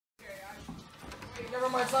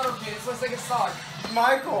Never mind, it's not okay. This looks like a sock.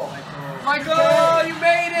 Michael! Michael, you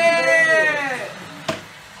made it!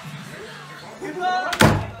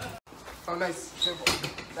 Oh, nice. Simple.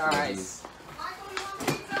 Nice.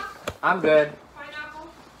 I'm good.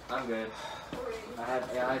 I'm good. I had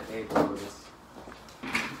egg for this.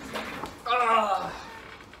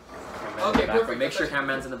 Okay, perfect. Make sure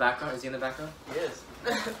cameraman's in the background. Is he in the background? Yes.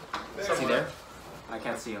 Is he there? I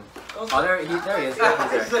can't see him. Oh, there he is. He's there. So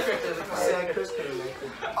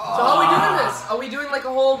how are we doing this? Are we doing like a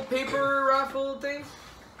whole paper raffle thing?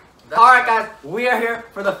 Alright guys, we are here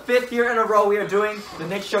for the 5th year in a row. We are doing the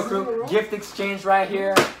Nick Show Crew gift exchange right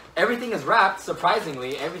here. Everything is wrapped,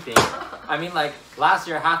 surprisingly, everything. I mean, like, last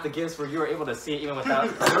year, half the gifts you were able to see it even without,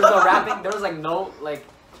 there was no wrapping, there was like no, like,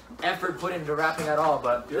 effort put into wrapping at all,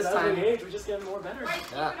 but this time, we just get more banners.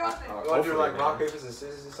 yeah. You want to do like rock, papers, and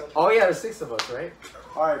scissors or something? Oh yeah, there's 6 of us, right?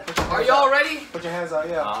 Alright, Are y'all ready? Put your hands out,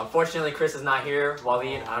 yeah. Unfortunately, Chris is not here.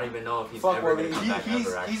 Waleed, I don't even know if he's Fuck ever Waleed. going to come back ever,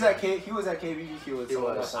 He's actually. he was at KBBQ with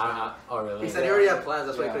someone else. Oh really? He said he already had plans,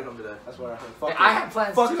 that's why he couldn't come today. That's what I heard. Yeah, Fuck I had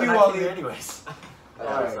plans Fuck too, you, and I came here Waleed. anyways.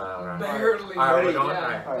 Alright. Barely. Alright, we're Ready? going?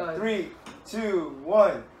 Yeah. Alright, 3, 2,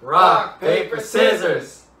 1. Rock, paper,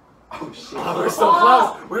 scissors. Oh shit. Oh, we're so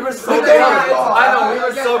close. We were so Okay, close. okay, I know, we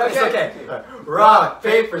were so close. okay. Okay. Rock,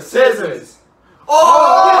 paper, scissors.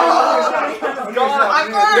 Oh! God, I'm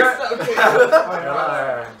first!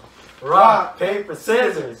 Okay. Rock, paper,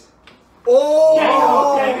 scissors.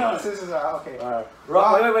 Oh! Scissors are okay.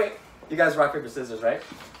 Alright. Wait. You guys rock, paper, scissors, right?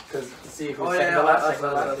 Because to see who's second to last. Second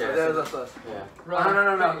to last. Yeah.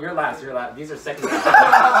 No. You're last. These are second to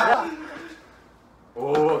last.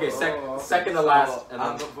 Oh, okay. Second to last, and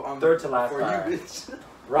then third to last. For you, bitch.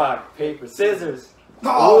 Rock, paper, scissors.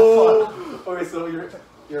 Oh, fuck. Okay, so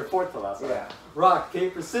you're fourth to last. Yeah. Rock,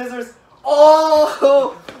 paper, scissors.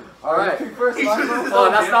 Oh! Alright. Pick first, Michael. Oh,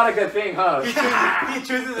 that's not a good thing, huh? He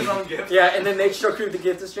chooses his own gift. Yeah, and then Nate Show Crew the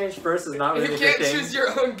gift exchange first is not really You a good can't thing. choose your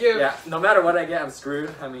own gift. Yeah, no matter what I get, I'm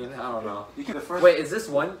screwed. I mean, I don't know. You get the first. Wait, is this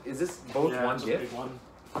both one just gift? one.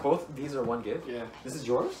 Both these are one gift? Yeah. This is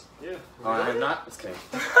yours? Yeah. Oh, I'm not. Just kidding.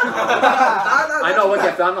 I know what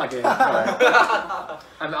gift I'm not getting. Alright.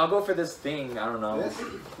 I'll go for this thing. I don't know. This?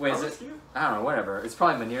 Wait, is it? I don't know. Whatever. It's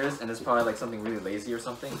probably Meniere's, and it's probably like something really lazy or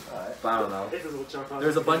something. Alright. But I don't know. It's a little chunk on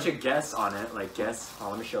There's a it. bunch of guests on it. Like guests. Oh,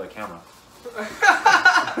 let me show the camera.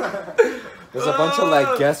 There's a bunch of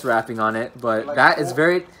like guest wrapping on it, but Like that is four?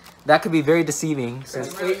 very. That could be very deceiving. It's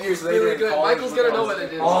Since, 8 years It's later. really in good. college, Michael's gonna know what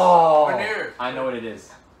it is. oh, Maniere. I know what it is.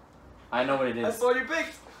 I know what it That's is. what you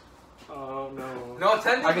picked. Oh no. No,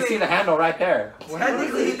 technically. I can see the handle right there.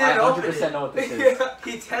 Technically, he I didn't open 100% it. know what this is.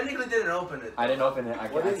 He technically didn't open it. I didn't open it. I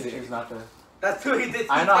What can is it? choose not to. That's who he did.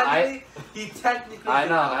 I know, He technically. I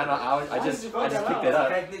know. didn't I just picked it up.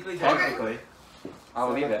 Technically. Technically, I'm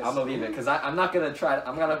gonna leave it because I'm not gonna try.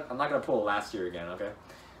 I'm not gonna pull last year again. Okay.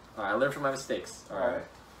 All right. I learned from my mistakes. All right.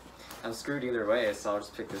 I'm screwed either way, so I'll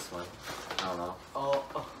just pick this one. I don't know. Oh.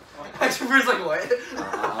 Actually, first like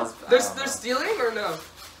what? They're stealing or no?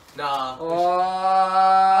 Nah.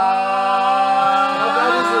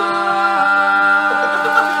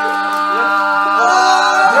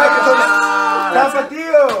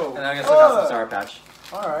 Tapatio! And I'm gonna still got some Sour Patch.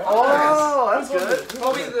 Alright. Oh, that's good.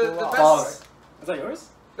 Probably the best. False. Is that yours?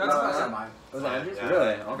 That's No, mine. that's not mine. Was that Andrew's? Yeah.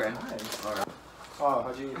 Really? Okay. Nice. All right. Oh,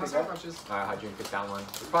 how'd you How's pick that that? matches? All right. How'd you pick that one?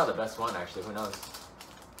 It's probably the best one, actually. Who knows?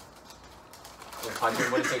 It probably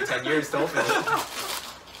wouldn't take 10 years to open it. What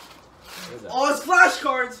is that? Oh, it's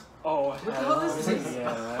flashcards. Oh, What the hell is this?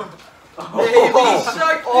 Yeah. Baby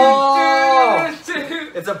shark,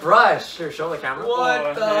 dude. It's a brush. Here, show the camera.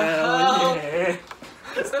 What the hell? Yeah.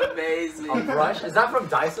 It's amazing. A brush? Is that from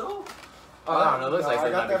Daiso? Oh, I don't know. It looks like I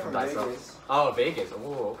they got might be that from from Daiso. Vegas. Oh, Vegas.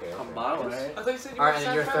 Oh, okay. From okay. Biles. I thought you said you All were right, and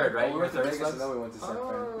then you're San third, Fran. right? We You're went to third. Vegas Slugs? and then we went to San Fran.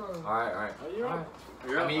 Oh. All right, all right. You're All up. right.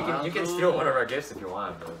 You're I up. mean, you can steal one of our gifts if you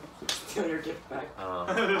want, but Steal your gift back. I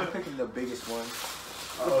don't know. I'm picking the biggest one.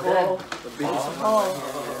 Okay. The biggest one. Oh. Right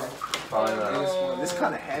here. Probably The not. biggest one. This is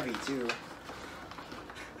kind of heavy too.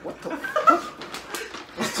 What the fuck?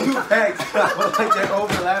 It's 2 bags. Like they're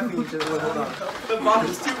overlapping each other. Hold on. The box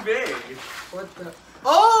is too big. What the?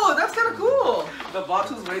 Oh, that's kind of cool. The box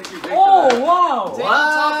was way too big. Oh, for that. wow.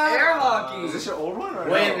 Tabletop air hockey. Is this your old one or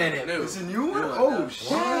Wait no? a minute. It's a new one? New one, Oh yeah.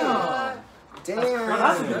 shit. Wow. Damn.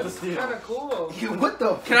 That's a good That's steal. kind of cool. What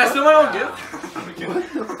the Can I steal my own gift?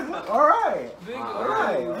 Alright. Big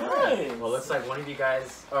Alright. Nice. Well, looks like one of you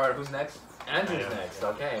guys. All right, who's next? Andrew's next.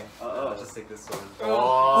 Okay. I'll just take this one.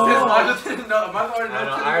 Oh. Since Oh. mine just didn't know. Mine already I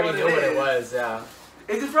knows know. I already knew what it was. Yeah.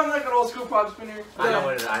 Is it from like an old school pop spinner? I know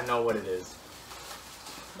what it. I know what it is.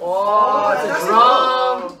 Oh, it's a that's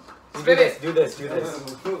drum. Spin it. Do this. Do this.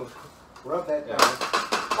 Rub that Yeah. down.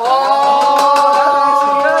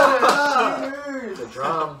 Oh! The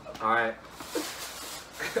drum. Alright.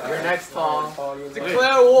 You're next, Paul.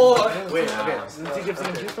 Declare war. Wait, Yeah. okay. So let's give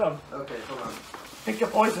something to choose from. Okay, hold on. Pick your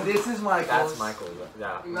poison. This is Michael's. That's Michael.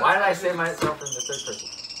 Yeah. Why did I say myself in the third person?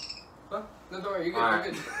 Huh? No, don't worry. You're good. Alright.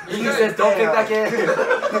 You're good. He You're says, good. don't pick that kid.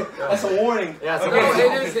 That's a warning. Yeah, it's No, okay.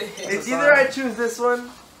 it is. It's either I choose this one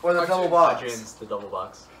or the Or double choose box. Adrian's the double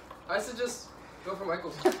box. I said just go for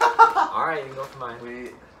Michael's. Alright, you can go for mine.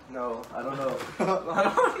 Wait, no, I don't know. I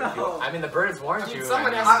don't know. I mean, the birds warned I mean, you.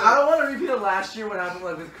 someone has I don't want to repeat it last year when happened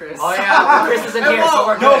like with Chris. Oh yeah, Chris isn't here, so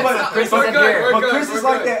we're No, good. but Chris we're isn't good, here. we're But good. Chris is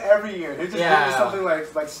like that every year. He just Yeah. gives you something like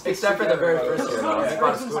sticks Except for the together, very like- first year, though. Yeah. He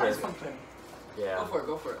brought a scooter. Go Yeah. for it.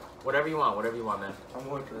 Go for it. Whatever you want, man. I'm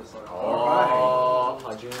going for this one. Oh,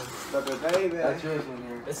 Adrian. Look at baby. That's yours in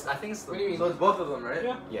here. It's, I think it's the, What do you mean? So it's both of them, right?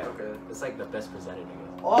 Yeah. yeah. Okay. It's like the best presented, I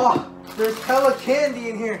guess. Oh, there's hella candy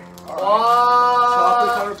in here. Chocolate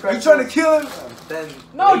Oh! covered You pretzels. trying to kill him? Then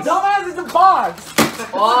No, dumbass, it's a box.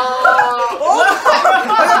 Oh!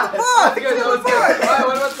 That's good. That was good. Alright,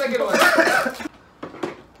 what about the second one?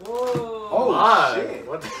 Whoa. Oh, Mug. shit.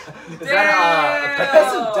 What the, is Damn. that a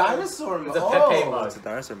That's Pepe? a dinosaur It's a mug. Pepe Oh. mug. it's a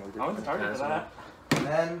dinosaur mug. I went to Target for that. And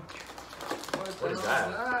then What is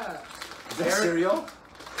that? Is that cereal?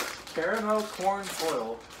 caramel corn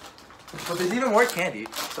foil. But there's even more candy.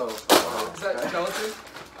 So Is that gelatin?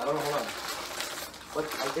 I don't know. Hold on. What? I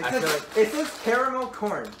feel like, It says caramel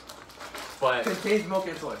corn. but Contains milk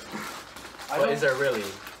and soy. what is there really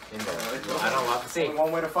in there? I don't want to see. Only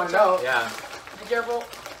one way to find out. Yeah, Be careful.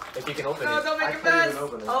 if you can open No, it. don't I make a can't mess. even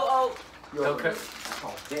open it. Oh, You No, open Chris. it.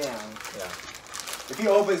 Oh, damn. Yeah. If he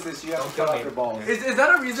opens this, you have Don't to kill cut me. off your balls. Is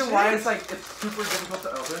that a reason why it's like it's super difficult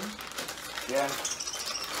to open? Yeah.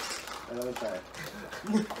 Let me try.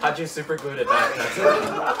 How'd you super glued it back? That's it.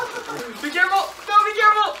 oh. Be careful. No, be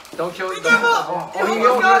careful. Don't kill Be the careful. Oh, You he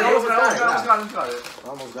almost got it. almost got it. Almost got it.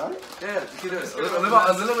 Almost got it? Yeah, you can do it. Let's A get it.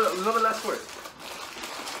 little bit less squirt.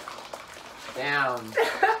 Damn.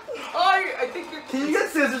 Oh, I think you're... Can you get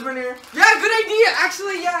scissors in here? Yeah, good idea.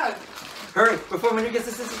 Actually, yeah. Hurry, before Minnie gets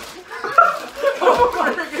the scissors.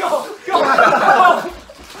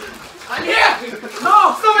 I'm here.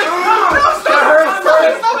 No! Stop it! That hurts.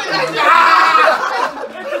 Stop it.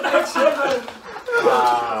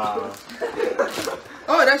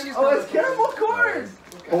 Oh, it actually is. Oh, it's caramel corn!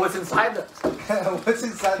 But what's inside the? What's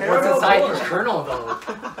inside the What's Caramel inside corn. each kernel though?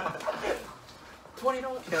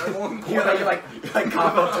 $20. Caramel You're like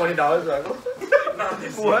cough up $20. Like,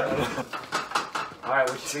 What? all right,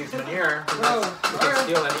 which leaves Manir. Who Oh, can alright.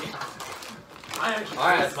 steal any? All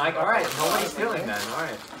right, it's Mike. All right, nobody's stealing then. All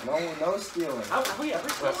right. No stealing. Have we ever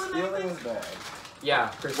Well, stolen Stealing anything? is bad. Yeah,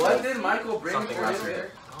 Chris. What said did Michael bring something for last his year.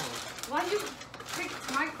 dinner? Why you pick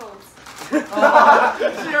Michael's?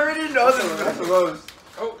 She already knows it. That's a rose.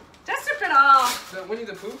 Oh, Just rip it off. the Winnie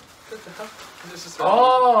the Pooh? What the hell? This is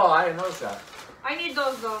Oh, I didn't notice that. I need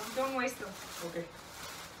those though. Don't waste them. Okay.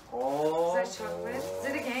 Oh. Is that chocolate? Is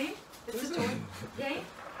it a game? It's a toy game?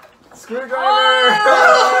 Screwdriver.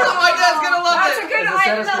 Oh, my dad's gonna love That's it. a good It's a one. I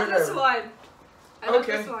set of love this screwdrivers. one. I love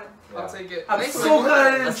Okay. this one. I'll take it. I'm Thanks, so man. glad I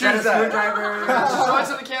A didn't set of choose that. screwdrivers. Show it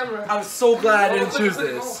to the camera. I'm so glad I didn't Oh, choose look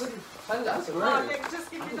at this. it. Oh, that's Oh, great. okay, just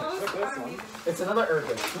give me those. I don't need them. It's another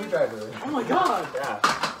Ergo screwdriver. Oh my god. Yeah,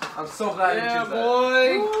 I'm so glad I Yeah, didn't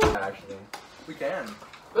choose boy. actually. that. We can.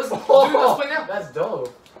 Let's, dude, let's Oh, play now. that's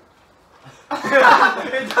dope.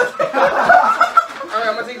 Alright,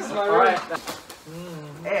 I'm gonna take this to my room. All right.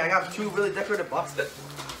 Hey, I got two really decorative boxes.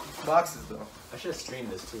 Boxes though. I should have streamed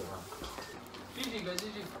this too, huh? GG, guys,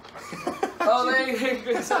 GG. Oh, there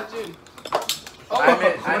good shot, dude. Oh,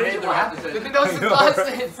 I made the what right happened? good decision. thing that was the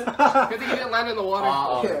glasses. Good thing you didn't land in the water.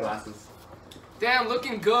 Oh, the Yeah. glasses. Damn,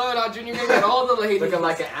 looking good, Audrey. You're gonna get all the ladies. Looking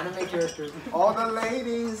like an anime character. All the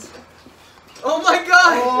ladies. Oh my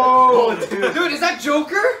god! Oh, Dude, is that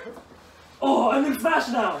Joker? Oh, I'm in Smash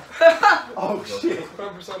now. oh shit.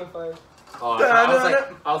 From Persona 5. Oh,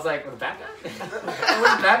 I was like, with Batman?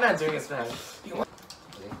 What is Batman doing in Smash?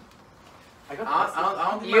 I got I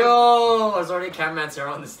don't think Yo, there's already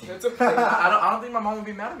Cammancer on this team. It's okay. I don't think my mom would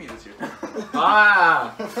be mad at me this year.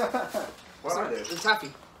 Ah! What are they? It's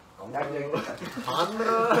Taffy. Andra!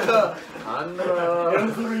 Andra! It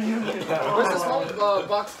was the reunion. Where's the small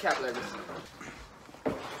box cat letters?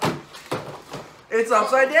 It's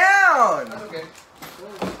upside down. That's okay.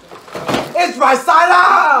 It's my side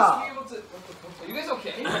up! Are you guys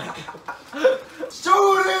okay?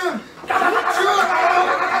 Shoot him! Shoot him!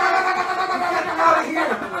 Out of here!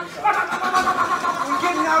 We're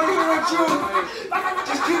getting out of here with you!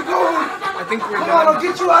 Just keep going! I think we're Come on, I'll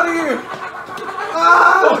get you out of here!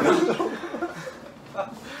 Ah!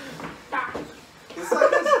 It's like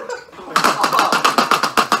this.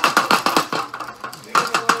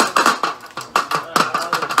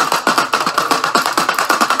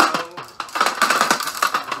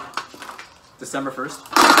 December 1st.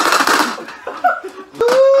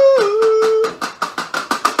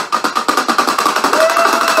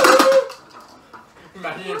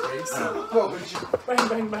 Imagine it breaks. Bang,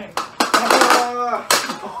 bang, bang.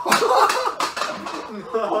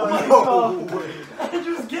 No way.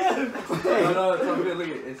 Andrew's gift. No, no, it's all good. Look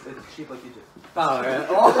at it. It's cheap like Egypt. Oh, right.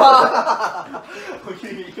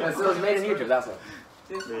 Yes, it was made in Egypt, that's it.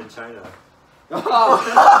 Made in China.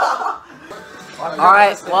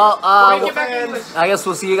 Alright, well, Get back in English. I guess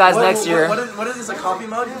we'll see you guys next year. What is this, a coffee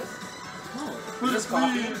mug? Just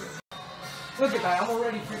coffee. Look at that, I'm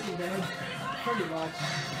already freaking dead. Pretty much.